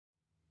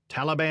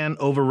Taliban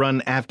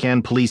overrun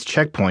Afghan police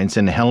checkpoints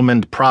in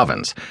Helmand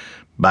province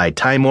by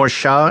Taimoor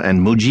Shah and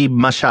Mujib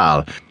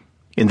Mashal.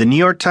 In the New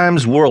York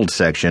Times World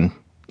section,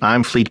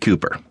 I'm Fleet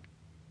Cooper.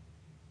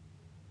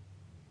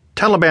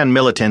 Taliban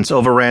militants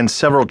overran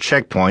several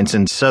checkpoints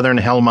in southern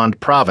Helmand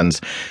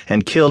province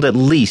and killed at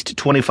least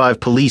 25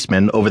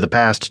 policemen over the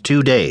past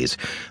 2 days,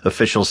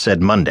 officials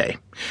said Monday,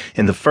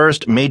 in the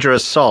first major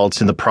assaults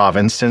in the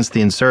province since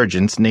the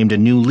insurgents named a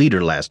new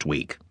leader last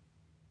week.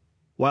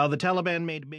 While the Taliban made